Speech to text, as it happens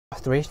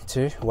3,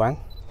 2, 1,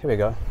 here we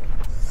go.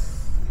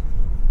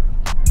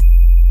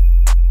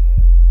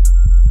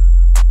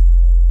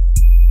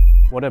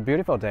 What a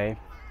beautiful day.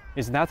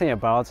 It's nothing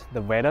about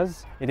the weather,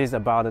 it is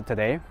about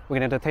today. We're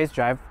going to test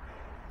drive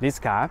this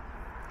car,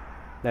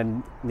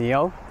 the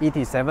NIO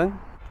ET7.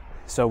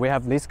 So we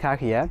have this car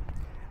here.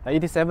 The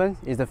ET7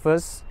 is the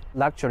first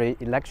luxury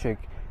electric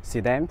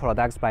sedan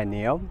produced by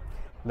NIO.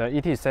 The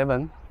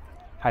ET7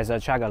 has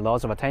attracted a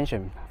lot of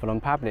attention from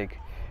the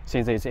public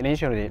since it's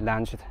initially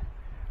launched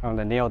on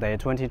the NIO Day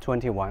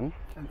 2021.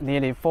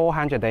 Nearly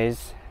 400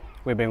 days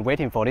we've been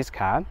waiting for this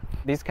car.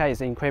 This car is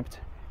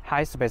equipped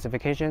high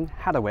specification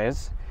hardware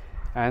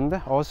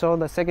and also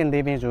the second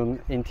living room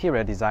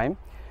interior design.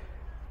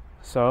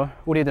 So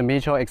would it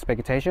meet your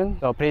expectation?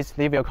 So please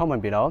leave your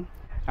comment below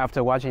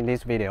after watching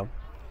this video.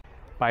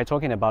 By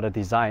talking about the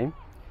design,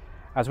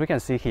 as we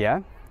can see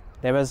here,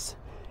 there is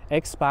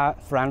X-bar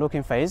front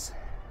looking face,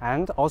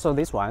 and also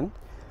this one,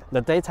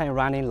 the daytime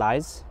running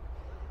lights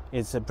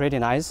is pretty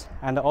nice,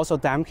 and also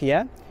down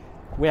here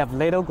we have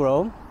little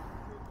glow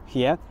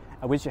here,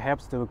 which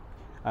helps to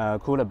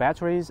cool the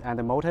batteries and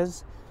the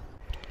motors.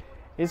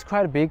 It's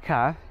quite a big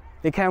car.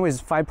 It comes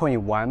with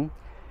 5.1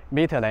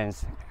 meter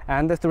length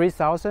and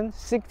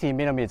 3060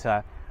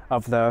 millimeter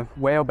of the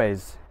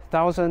wheelbase,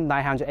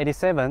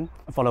 1987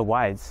 for the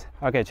wides.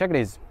 Okay, check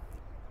this.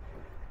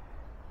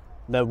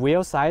 The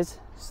wheel size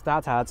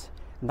starts at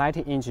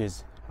 90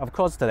 inches. Of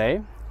course,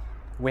 today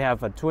we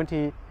have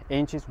 20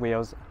 inches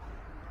wheels,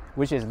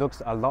 which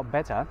looks a lot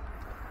better.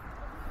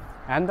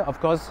 And of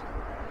course,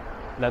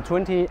 the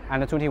 20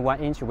 and the 21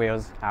 inch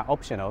wheels are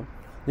optional.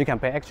 You can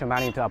pay extra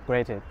money to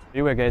upgrade it.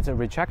 You will get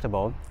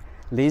retractable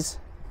this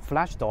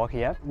flash door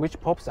here, which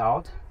pops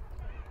out.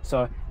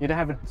 So you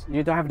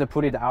don't have to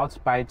put it out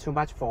by too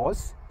much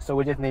force. So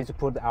we just need to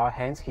put our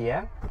hands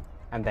here,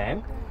 and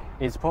then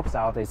it pops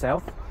out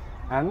itself.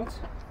 And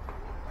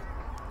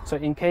so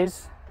in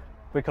case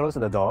we close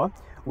the door,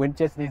 we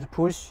just need to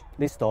push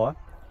this door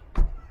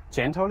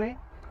gently,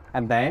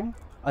 and then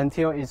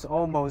until it's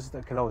almost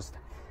closed,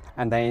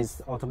 and then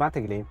it's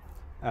automatically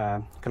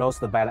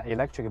closed by the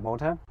electric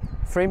motor.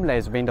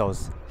 Frameless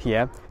windows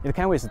here. It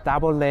comes with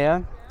double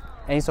layer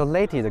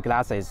insulated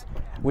glasses,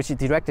 which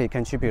directly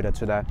contribute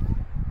to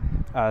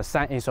the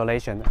sun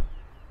insulation.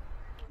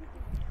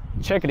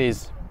 Check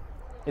this.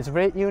 It's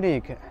very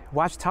unique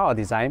watchtower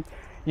design.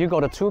 You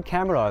got two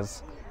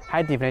cameras,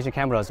 high definition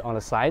cameras on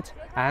the side,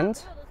 and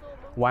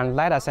one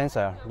LiDAR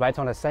sensor right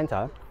on the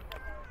center.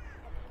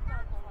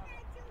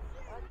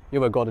 You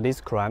will got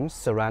this chrome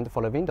surround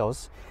for the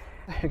windows.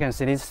 You can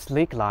see this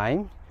sleek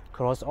line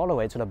cross all the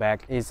way to the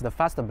back. It's the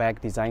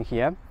fastback design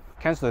here.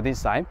 Comes to this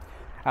side.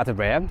 At the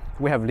rear,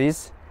 we have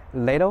this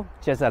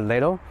just a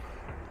little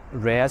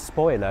rear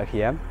spoiler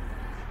here.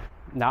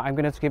 Now I'm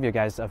going to give you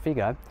guys a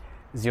figure,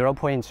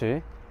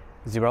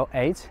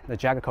 0.208, the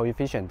drag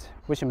coefficient,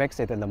 which makes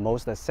it the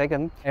most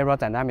second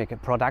aerodynamic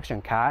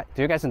production car.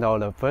 Do you guys know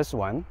the first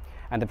one?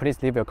 And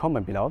please leave your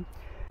comment below.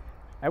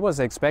 I was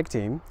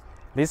expecting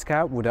this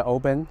car would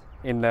open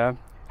in the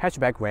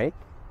hatchback way.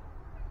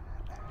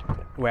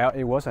 Well,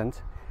 it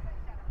wasn't.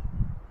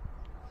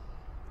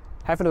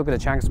 Have a look at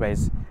the trunk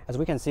space. As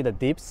we can see, the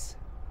dips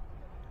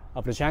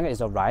of the trunk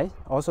is alright.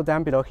 Also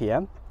down below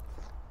here,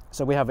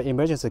 so we have an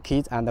emergency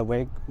kit, and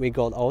we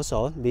got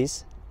also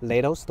this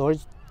little storage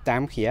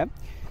down here.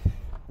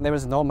 There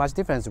is not much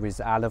difference with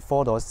other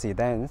four-door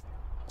sedans.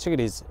 Check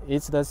this.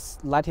 It's the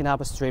lighting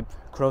up strip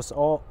cross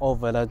all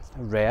over the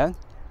rear,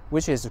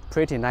 which is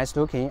pretty nice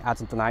looking at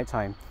the night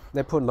time.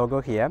 They put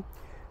logo here,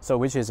 so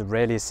which is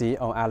rarely seen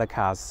on other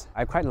cars.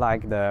 I quite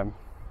like the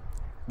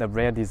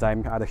rear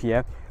design out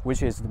here,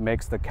 which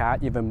makes the car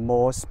even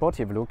more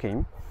sportive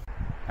looking.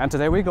 And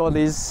today we got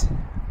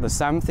the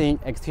something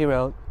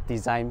exterior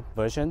design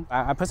version.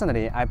 I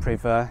personally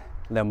prefer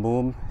the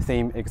moon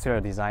theme exterior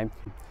design,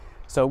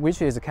 so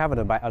which is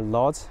covered by a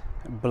lot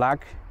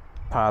black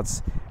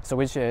parts, so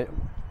which is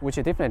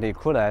definitely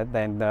cooler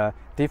than the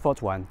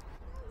default one.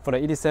 For the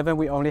ET7,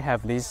 we only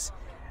have this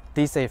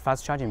DC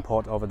fast charging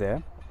port over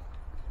there.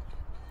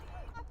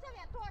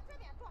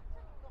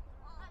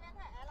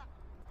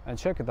 And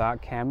check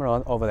that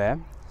camera over there.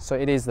 So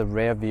it is the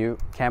rear view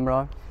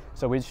camera,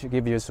 so which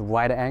gives you a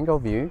wide angle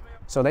view.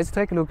 So let's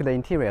take a look at the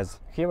interiors.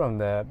 Here on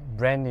the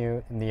brand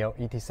new NIO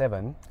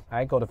ET7,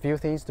 I got a few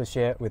things to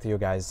share with you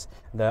guys.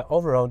 The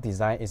overall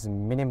design is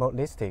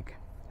minimalistic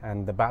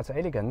and but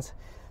elegant.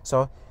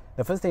 So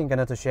the first thing I'm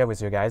going to share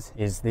with you guys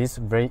is this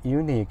very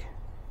unique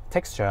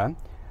texture,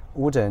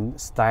 wooden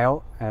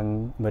style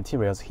and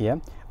materials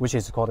here, which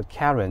is called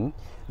Karen,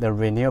 the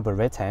renewable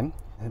rattan.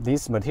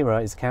 This material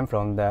is came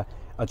from the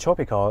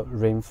tropical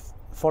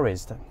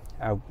rainforest.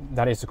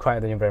 That is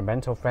quite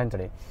environmental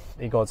friendly.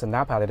 It got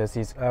Napa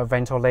lattices,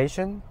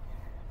 ventilation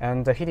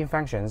and the heating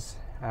functions,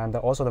 and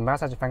also the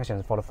massage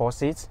functions for the 4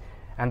 seats.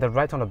 And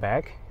right on the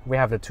back, we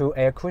have the 2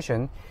 air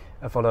cushions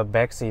for the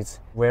back seats,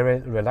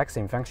 very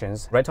relaxing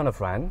functions. Right on the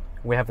front,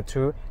 we have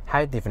 2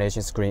 high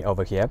definition screen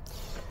over here.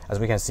 As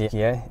we can see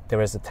here,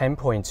 there is a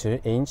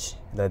 10.2 inch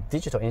the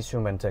digital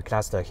instrument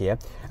cluster here,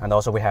 and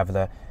also we have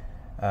the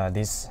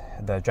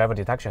the driver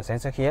detection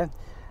sensor here.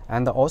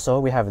 And also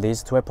we have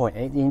this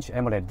 12.8-inch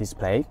AMOLED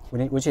display,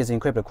 which is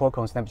equipped with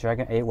Qualcomm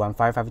Snapdragon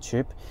 8155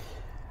 chip.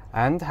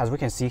 And as we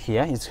can see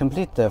here, it's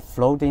complete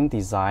floating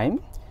design,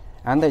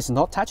 and it's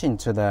not touching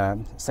to the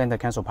center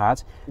console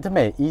part. It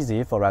may be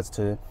easy for us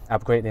to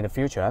upgrade in the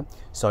future,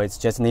 so it's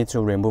just need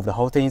to remove the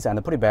whole things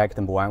and put it back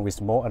to one with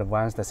more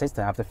advanced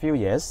system after a few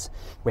years.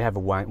 We have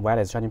one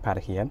wireless charging pad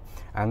here,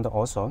 and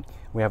also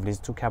we have these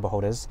two cable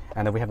holders,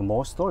 and we have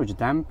more storage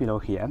down below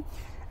here.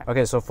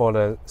 Okay, so for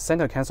the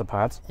center console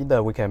part,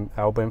 either we can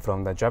open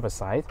from the driver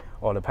side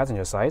or the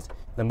passenger side.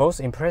 The most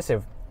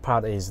impressive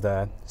part is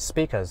the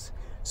speakers.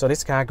 So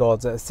this car got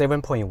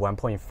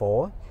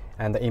 7.1.4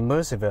 and the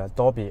immersive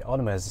Dolby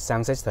Autonomous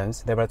sound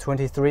systems. There were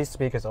 23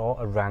 speakers all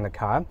around the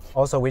car,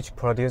 also which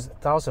produce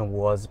 1000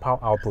 watts power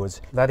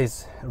output. That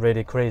is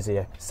really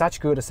crazy.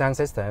 Such good sound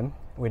system,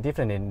 we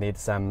definitely need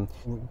some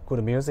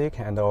good music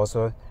and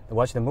also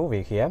watch the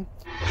movie here.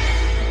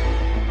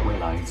 蔚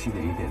来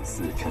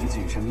7.1.4沉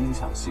浸式音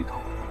响系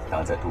统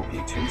搭载杜比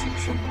全景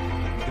声，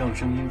让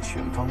声音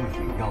全方位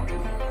萦绕着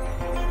你。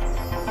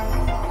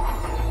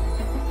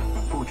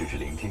不只是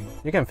聆听。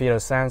You can feel the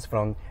sounds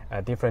from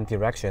different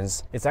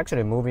directions. It's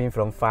actually moving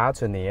from far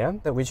to near,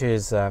 which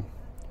is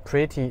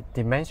pretty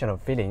dimensional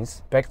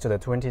feelings. Back to the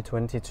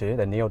 2022,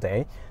 the NIO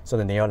day. So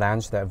the NIO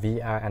launched the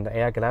VR and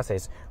AR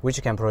glasses,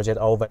 which can project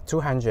over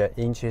 200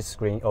 inches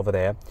screen over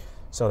there.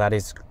 So that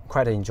is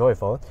quite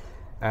enjoyable.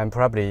 And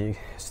probably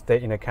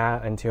stay in the car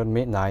until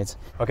midnight.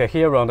 Okay,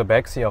 here on the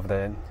back seat of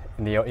the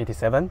NIO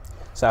ET7.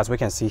 So as we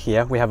can see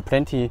here, we have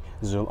plenty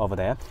zoom over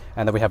there,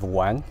 and we have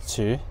 1,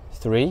 2,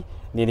 3,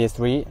 nearly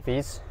 3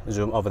 feet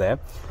zoom over there,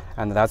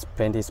 and that's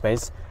plenty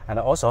space. And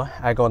also,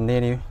 I got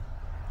nearly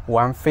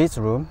 1 feet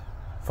room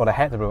for the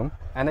headroom,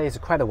 and it's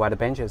quite a wide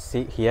bench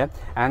seat here,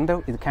 and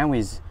it comes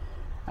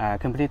with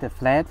complete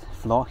flat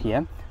floor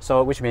here.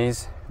 So which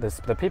means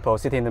the people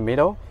sitting in the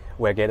middle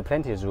will get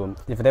plenty of room.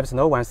 If there's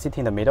no one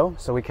sitting in the middle,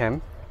 so we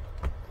can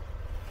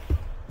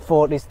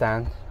fold this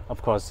down,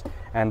 of course.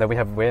 And we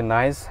have very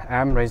nice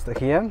armrest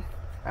here,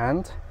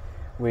 and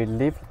we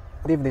lift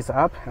this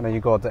up, and then you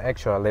got the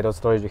extra little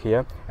storage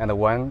here, and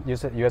one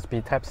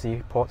USB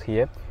Type-C port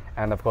here,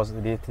 and of course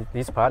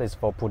this part is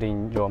for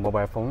putting your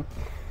mobile phone.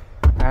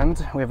 And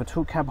we have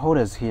 2 cup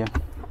holders here,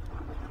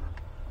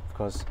 of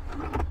course.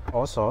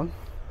 Also,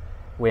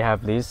 we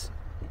have this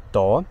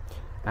door,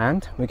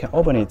 and we can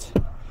open it,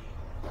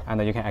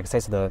 and you can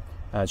access the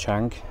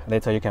trunk.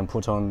 Later you can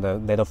put on the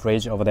little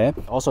fridge over there.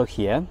 Also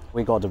here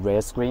we got the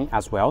rear screen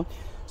as well,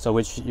 so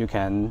which you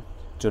can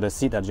do the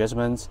seat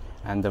adjustments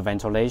and the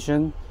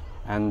ventilation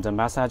and the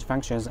massage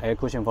functions, air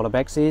cushion for the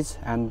back seats,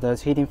 and the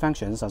heating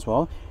functions as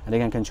well. And you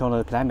can control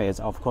the climate,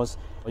 of course.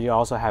 You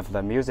also have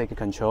the music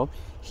control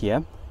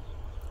here,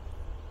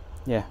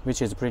 yeah,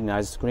 which is a pretty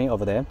nice screen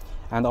over there.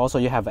 And also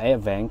you have air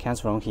vent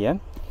comes from here,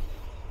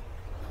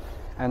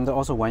 and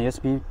also one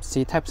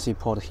USB-C Type-C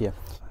port here.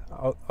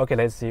 Okay,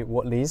 let's see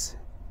what this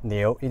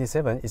NIO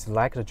ET7 is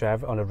like to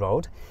drive on the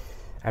road.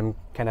 I'm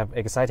kind of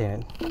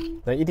excited.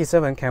 The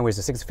ET7 came with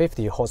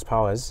 650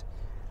 horsepower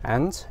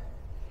and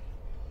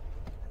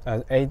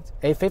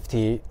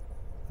 850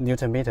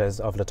 Newton meters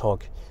of the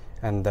torque,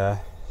 and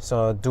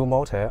so dual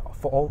motor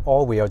for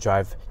all-wheel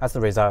drive. As the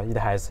result, it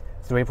has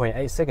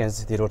 3.8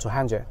 seconds 0 to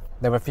 100.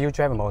 There are a few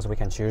driver modes we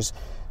can choose.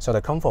 So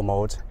the comfort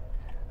mode,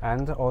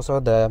 and also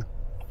the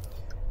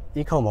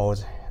eco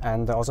mode,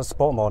 and also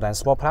sport mode and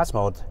sport plus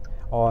mode,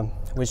 or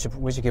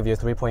which give you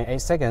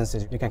 3.8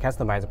 seconds. You can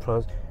customize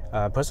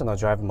personal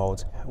drive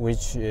mode,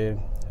 which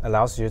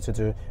allows you to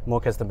do more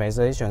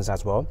customizations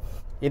as well.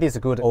 It is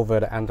good over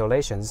the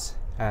undulations,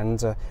 and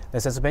the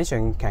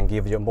suspension can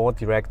give you more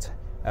direct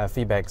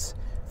feedbacks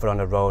from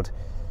the road.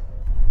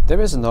 There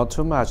is not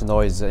too much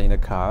noise in the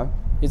car.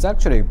 It's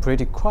actually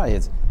pretty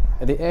quiet.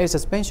 The air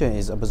suspension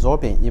is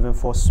absorbing even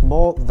for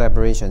small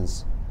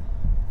vibrations.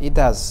 It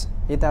does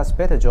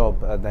better job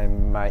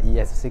than my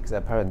ES6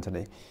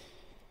 apparently.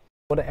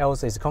 What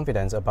else is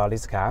confident about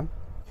this car?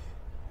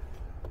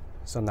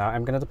 So now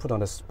I'm going to put on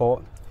the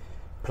Sport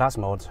Plus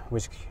mode,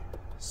 which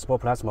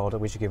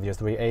gives you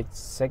 3.8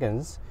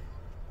 seconds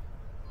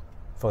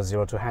for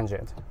 0 to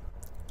 100.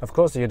 Of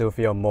course, you do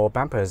feel more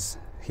bumpers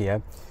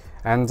here,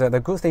 and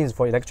the good thing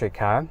for electric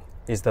car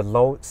is the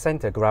low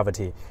center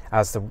gravity,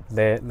 as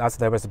there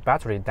was a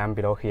battery down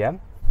below here.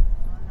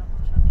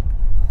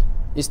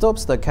 It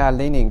stops the car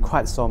leaning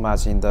quite so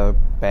much in the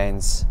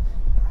bends.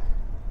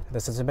 The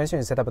suspension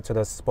is set up to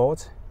the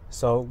Sport,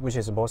 so which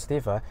is more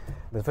stiffer.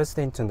 The first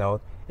thing to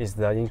note is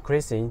the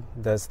increasing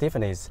the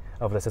stiffness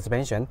of the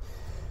suspension.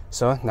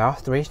 So now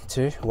 3,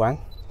 2, 1,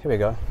 here we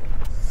go.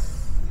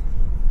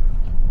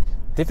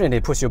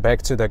 Definitely push you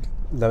back to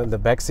the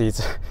back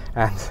seat,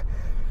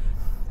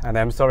 and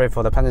I'm sorry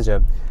for the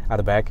passenger at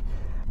the back.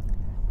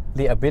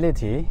 The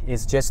ability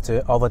is just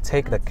to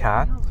overtake the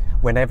car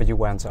whenever you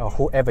want or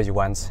whoever you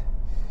want.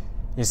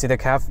 You see the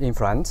car in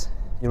front.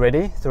 You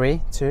ready?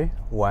 3, 2,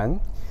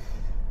 1.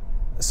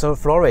 So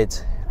floor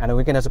it, and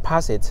we're going to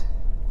pass it.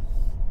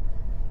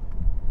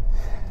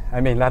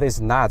 I mean, that is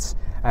nuts,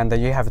 and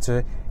you have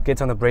to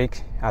get on the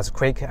brake as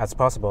quick as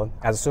possible.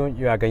 As soon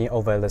you are going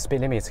over the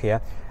speed limits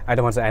here, I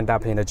don't want to end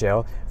up in the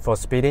jail for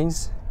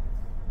speedings.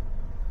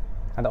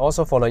 And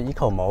also for the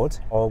eco mode,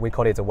 or we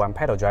call it one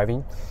pedal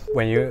driving,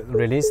 when you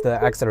release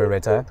the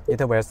accelerator,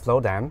 it will slow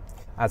down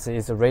as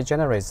it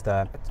regenerates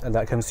the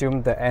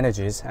consume the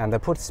energies and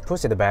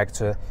push it back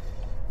to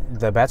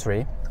the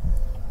battery.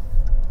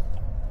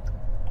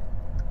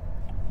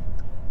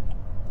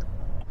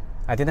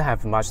 I didn't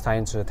have much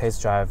time to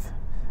test drive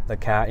the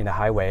car in the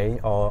highway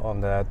or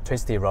on the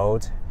twisty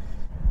road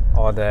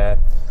or the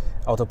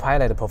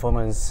autopilot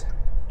performance.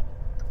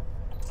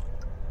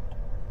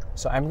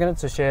 So I'm going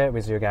to share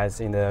with you guys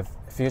in the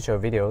future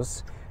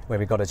videos when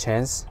we got a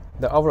chance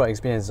the overall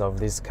experience of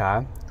this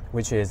car,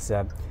 which is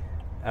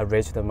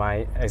reached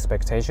my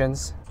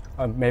expectations,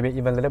 or maybe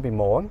even a little bit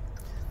more.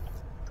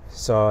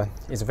 So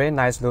it's very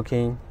nice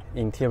looking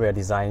interior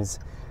designs,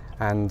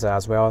 and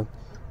as well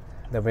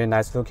the very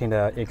nice looking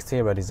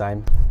exterior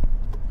design.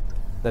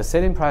 The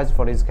selling price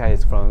for this car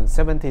is from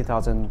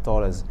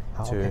 $70,000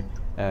 to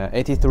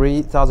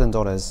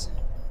 $83,000.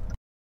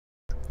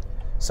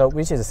 So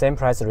which is the same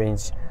price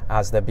range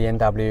as the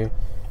BMW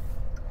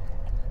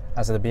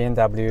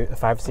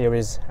 5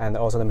 Series and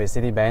also the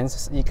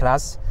Mercedes-Benz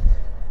E-Class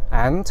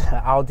and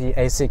Audi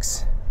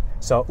A6.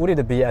 So would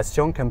it be a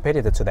strong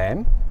competitor to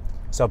them?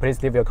 So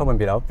please leave your comment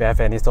below if you have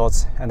any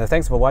thoughts, and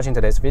thanks for watching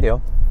today's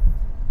video.